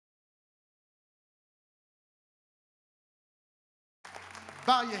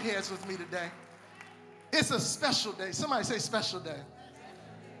Bow your heads with me today. It's a special day. Somebody say special day.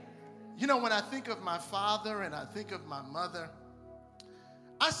 You know, when I think of my father and I think of my mother,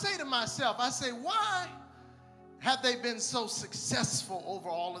 I say to myself, why have they been so successful over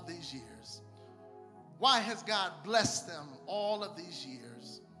all of these years? Why has God blessed them all of these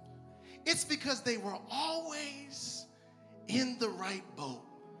years? It's because they were always in the right boat.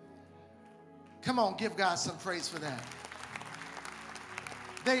 Come on, give God some praise for that.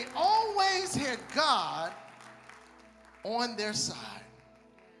 They always had God on their side.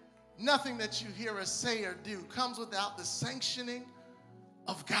 Nothing that you hear us say or do comes without the sanctioning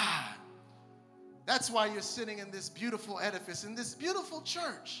of God. That's why you're sitting in this beautiful edifice, in this beautiful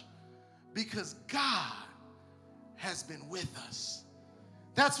church, because God has been with us.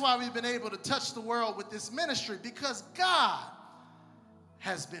 That's why we've been able to touch the world with this ministry, because God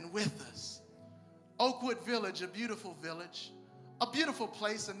has been with us. Oakwood Village, a beautiful village, a beautiful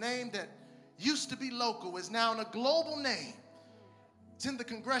place, a name that used to be local is now a global name. It's in the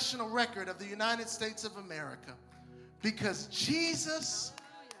congressional record of the United States of America because Jesus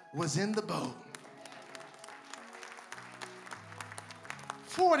was in the boat.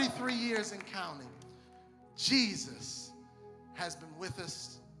 43 years and counting. Jesus has been with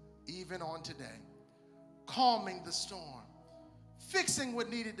us even on today, calming the storm, fixing what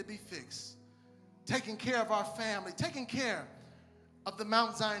needed to be fixed, taking care of our family, taking care of the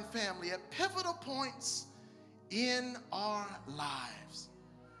Mount Zion family at pivotal points in our lives.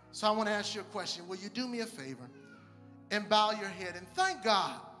 So I want to ask you a question. Will you do me a favor and bow your head and thank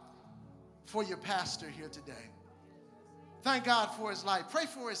God for your pastor here today? Thank God for his life. Pray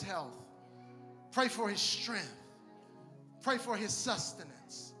for his health. Pray for his strength. Pray for his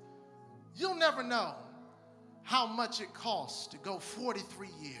sustenance. You'll never know how much it costs to go 43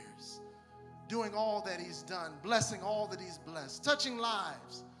 years doing all that he's done, blessing all that he's blessed, touching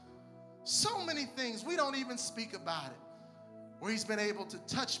lives. So many things we don't even speak about it, where he's been able to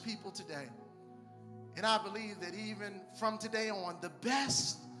touch people today. And I believe that even from today on, the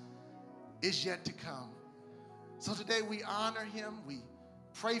best is yet to come. So today we honor him, we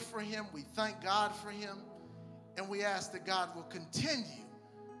pray for him, we thank God for him, and we ask that God will continue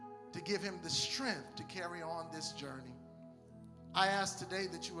to give him the strength to carry on this journey. I ask today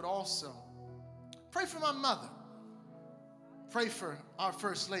that you would also pray for my mother. Pray for our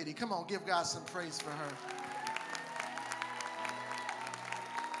First Lady. Come on, give God some praise for her.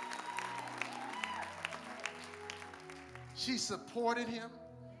 She supported him.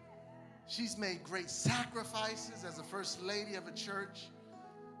 She's made great sacrifices as a First Lady of a church.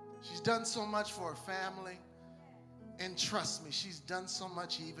 She's done so much for her family. And trust me, she's done so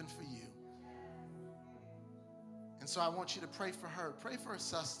much even for you. And so I want you to pray for her. Pray for her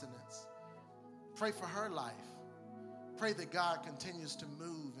sustenance. Pray for her life. Pray that God continues to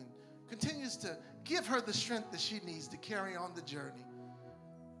move and continues to give her the strength that she needs to carry on the journey.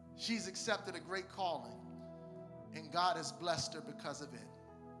 She's accepted a great calling, and God has blessed her because of it.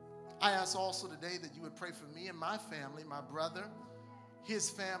 I ask also today that you would pray for me and my family, my brother,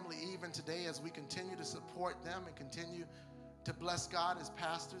 his family, even today as we continue to support them and continue to bless God as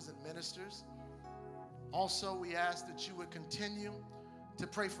pastors and ministers. Also, we ask that you would continue to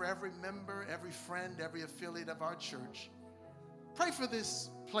pray for every member, every friend, every affiliate of our church. Pray for this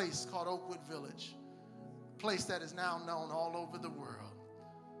place called Oakwood Village, a place that is now known all over the world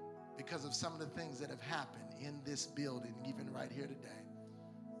because of some of the things that have happened in this building, even right here today.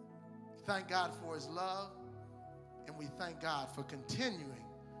 Thank God for his love, and we thank God for continuing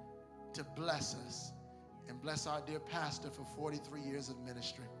to bless us and bless our dear pastor for 43 years of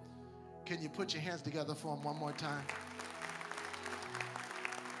ministry. Can you put your hands together for him one more time?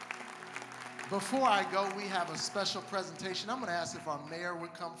 Before I go, we have a special presentation. I'm going to ask if our mayor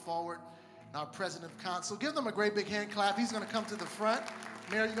would come forward and our president of council. Give them a great big hand clap. He's going to come to the front.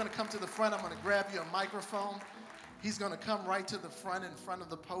 Mayor, you're going to come to the front. I'm going to grab you a microphone. He's going to come right to the front in front of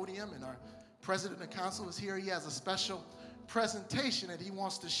the podium, and our president of council is here. He has a special presentation that he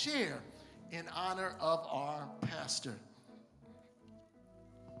wants to share in honor of our pastor.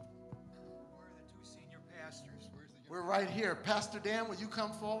 Where are the two senior pastors? We're right here. Pastor Dan, will you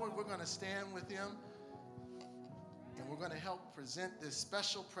come forward? We're going to stand with him, and we're going to help present this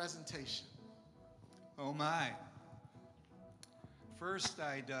special presentation. Oh, my. First,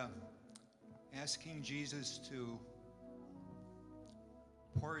 I'd ask King Jesus to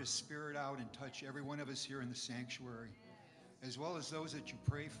pour his spirit out and touch every one of us here in the sanctuary, as well as those that you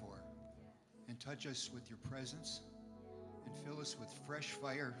pray for, and touch us with your presence and fill us with fresh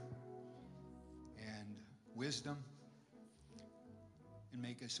fire and wisdom, and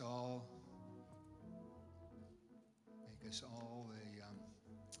make us all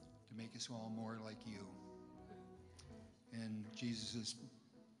to make us all more like you. In Jesus'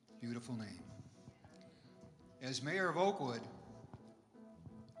 beautiful name. As mayor of Oakwood,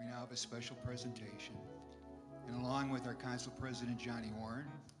 we now have a special presentation. And along with our council president, Johnny Warren,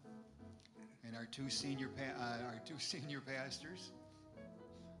 and our two senior pastors,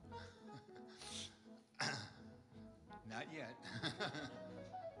 not yet,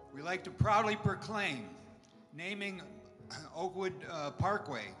 we like to proudly proclaim naming Oakwood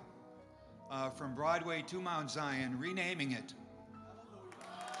Parkway from Broadway to Mount Zion, renaming it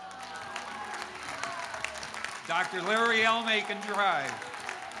Dr. Larry L. Macon Drive.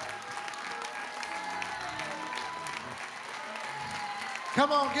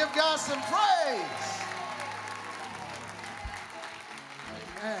 Come on, give God some praise.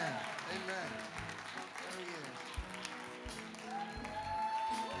 Amen. Amen. There he is.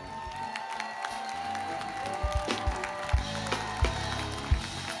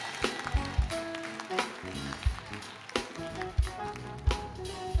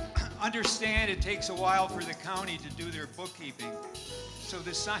 Understand it takes a while for the county to do their bookkeeping. So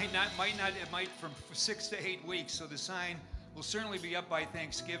the sign might from 6 to 8 weeks. So the sign will certainly be up by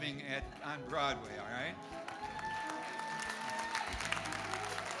Thanksgiving on Broadway, all right?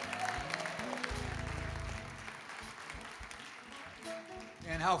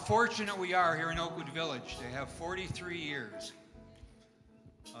 And how fortunate we are here in Oakwood Village to have 43 years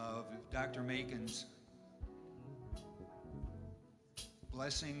of Dr. Macon's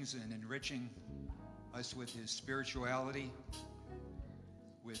blessings and enriching us with his spirituality,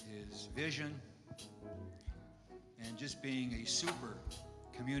 with his vision, and just being a super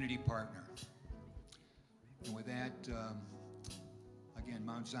community partner. And with that, again,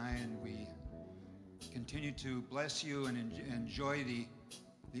 Mount Zion, we continue to bless you and enjoy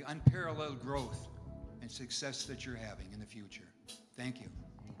the unparalleled growth and success that you're having in the future. Thank you.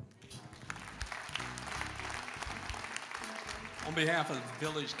 On behalf of the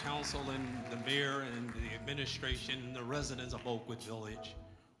Village Council and the Mayor and the administration and the residents of Oakwood Village,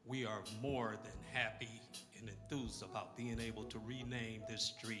 we are more than happy and enthused about being able to rename this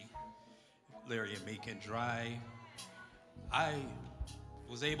street Larry and Macon Drive. I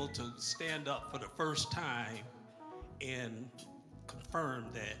was able to stand up for the first time and confirm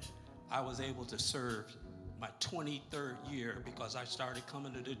that I was able to serve my 23rd year because I started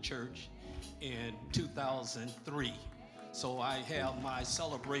coming to the church in 2003. So I have my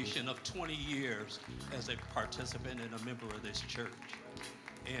celebration of 20 years as a participant and a member of this church.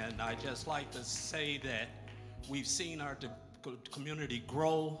 And I just like to say that we've seen our community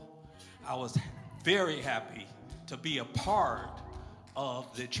grow. I was very happy to be a part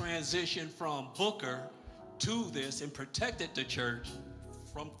of the transition from Booker to this and protected the church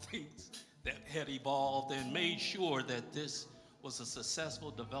from things that had evolved and made sure that this was a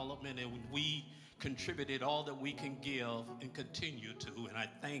successful development, and we contributed all that we can give and continue to. And I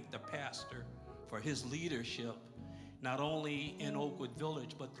thank the pastor for his leadership, not only in Oakwood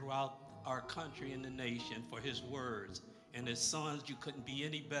Village, but throughout our country and the nation, for his words. And his sons, you couldn't be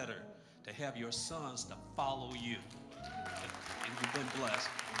any better to have your sons to follow you. And you've been blessed.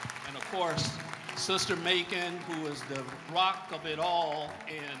 And of course, Sister Macon, who is the rock of it all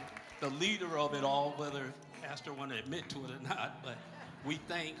and the leader of it all, whether pastor want to admit to it or not, but we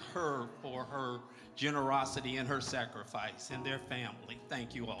thank her for her generosity and her sacrifice and their family.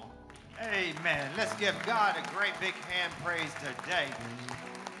 Thank you all. Amen. Let's give God a great big hand praise today.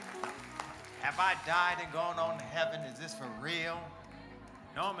 Have I died and gone on to heaven? Is this for real?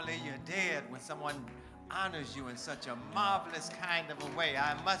 Normally you're dead when someone honors you in such a marvelous kind of a way.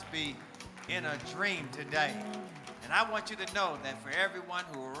 I must be in a dream today. And I want you to know that for everyone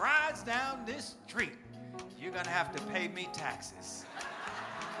who rides down this street, you're going to have to pay me taxes.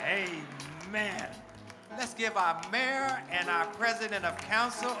 Amen. Let's give our mayor and our president of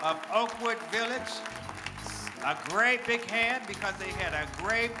council of Oakwood Village a great big hand because they had a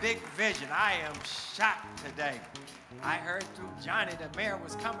great big vision. I am shocked today. I heard through Johnny the mayor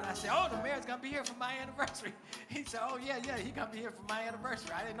was coming. I said, oh, the mayor's going to be here for my anniversary. He said, oh, yeah, he's going to be here for my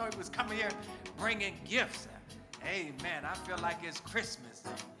anniversary. I didn't know he was coming here bringing gifts. Amen. I feel like it's Christmas.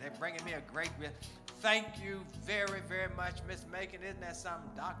 They're bringing me a great gift. Thank you very, very much, Miss Macon. Isn't that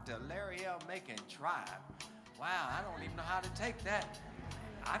something? Dr. Larry L. Macon Tribe. Wow, I don't even know how to take that.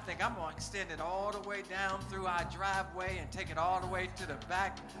 I think I'm going to extend it all the way down through our driveway and take it all the way to the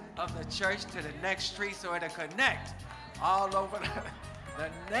back of the church to the next street so it'll connect all over the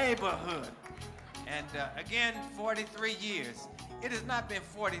neighborhood. And again, 43 years. It has not been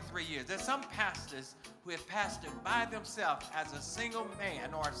 43 years. There's some pastors who have pastored by themselves as a single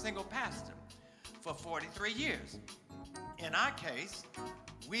man or a single pastor for 43 years. In our case,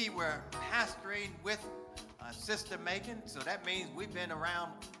 we were pastoring with Sister Macon, so that means we've been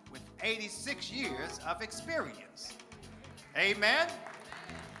around with 86 years of experience. Amen?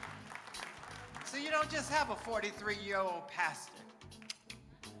 So you don't just have a 43-year-old pastor,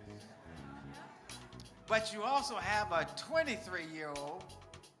 but you also have a 23-year-old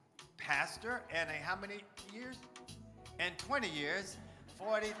pastor and a how many years? And 20 years,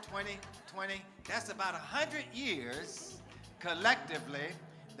 40, 20, 20. That's about 100 years collectively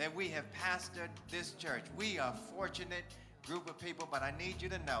that we have pastored this church. We are a fortunate group of people, but I need you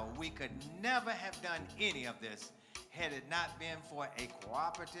to know we could never have done any of this had it not been for a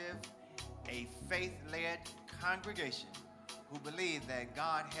cooperative, a faith-led congregation who believed that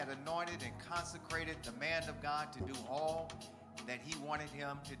God had anointed and consecrated the man of God to do all that he wanted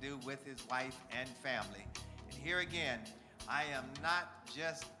him to do with his wife and family. And here again, I am not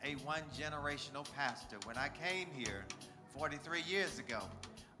just a one-generational pastor. When I came here 43 years ago,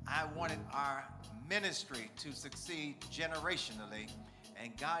 I wanted our ministry to succeed generationally,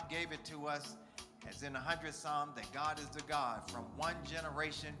 and God gave it to us, as in the 100th Psalm, that God is the God from one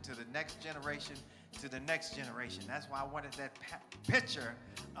generation to the next generation to the next generation. That's why I wanted that picture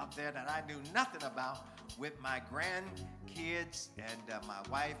up there that I knew nothing about with my grandkids and my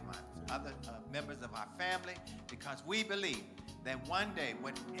wife, my other members of our family, because we believe that one day,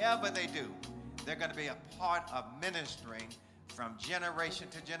 whatever they do, they're going to be a part of ministering from generation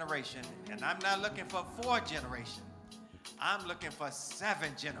to generation. And I'm not looking for 4 generations. I'm looking for 7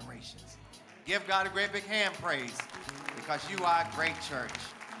 generations. Give God a great big hand praise, because you are a great church.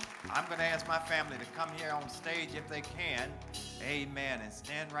 I'm going to ask my family to come here on stage if they can. Amen. And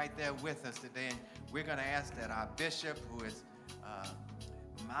stand right there with us today. And we're going to ask that our bishop, who is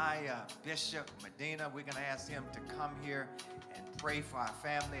my Bishop Medina, we're going to ask him to come here and pray for our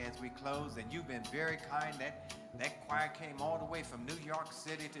family as we close. And you've been very kind. That choir came all the way from New York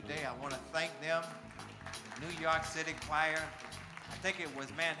City today. I want to thank them. New York City choir. I think it was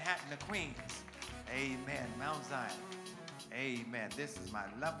Manhattan to Queens. Amen. Mount Zion. Amen. This is my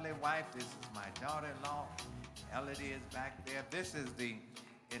lovely wife. This is my daughter-in-law. Elodie is back there. This is the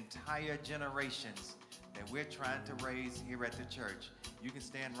entire generations that we're trying to raise here at the church. You can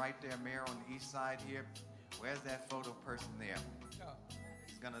stand right there, Mayor, on the east side here. Where's that photo person there?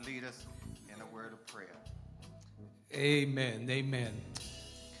 He's going to lead us in a word of prayer. Amen. Amen.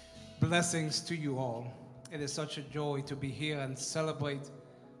 Blessings to you all. It is such a joy to be here and celebrate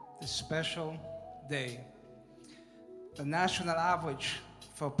this special day. The national average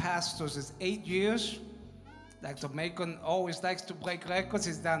for pastors is 8 years. Dr. Macon always likes to break records.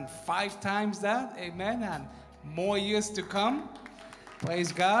 He's done 5 times that. Amen. And more years to come.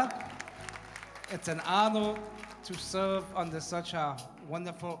 Praise God. It's an honor to serve under such a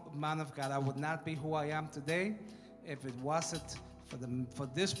wonderful man of God. I would not be who I am today if it wasn't for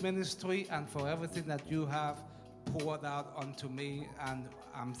this ministry and for everything that you have poured out onto me. And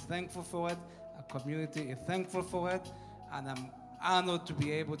I'm thankful for it. Our community is thankful for it. And I'm honored to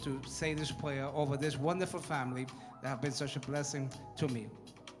be able to say this prayer over this wonderful family that have been such a blessing to me.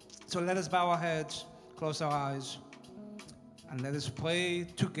 So let us bow our heads, close our eyes, and let us pray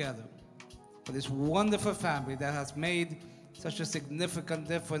together for this wonderful family that has made such a significant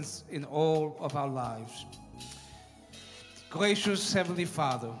difference in all of our lives. Gracious Heavenly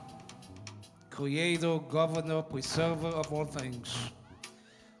Father, Creator, Governor, Preserver of all things,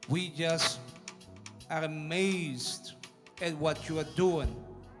 we just are amazed at what you are doing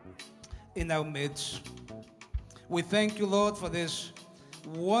in our midst. We thank you, Lord, for this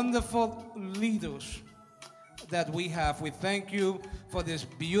wonderful leaders that we have. We thank you for this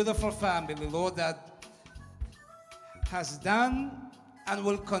beautiful family, Lord, that has done and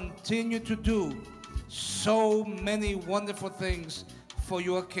will continue to do so many wonderful things for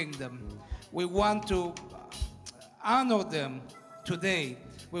your kingdom. We want to honor them today.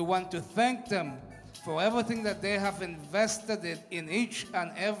 We want to thank them for everything that they have invested in each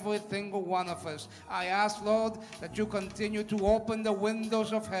and every single one of us. I ask, Lord, that you continue to open the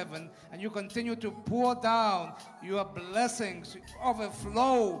windows of heaven and you continue to pour down your blessings,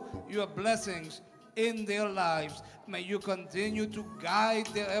 overflow your blessings in their lives. May you continue to guide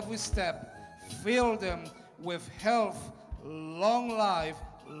their every step. Fill them with health, long life,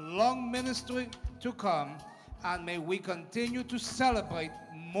 long ministry to come, and may we continue to celebrate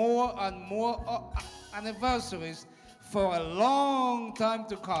more and more anniversaries for a long time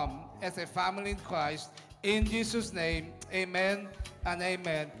to come as a family in Christ. In Jesus' name, amen and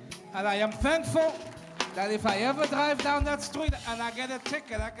amen. And I am thankful that if I ever drive down that street and I get a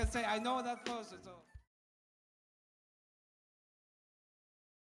ticket, I can say, I know that person. So